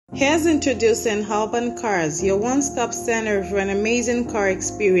Here's introducing Alban Cars, your one-stop center for an amazing car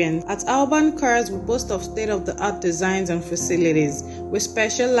experience. At Alban Cars, we boast of state-of-the-art designs and facilities. We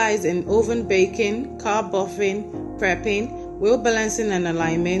specialize in oven baking, car buffing, prepping, wheel balancing and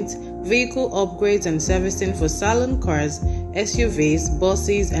alignment, vehicle upgrades and servicing for salon cars, SUVs,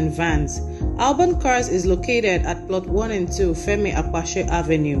 buses, and vans. Alban Cars is located at Plot 1 and 2 Femi Apache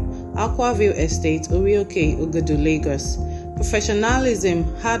Avenue, Aquaview Estate, Orioke, Ogodu, Lagos. Professionalism,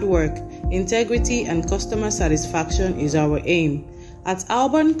 hard work, integrity, and customer satisfaction is our aim. At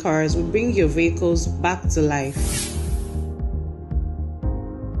Alban Cars, we bring your vehicles back to life.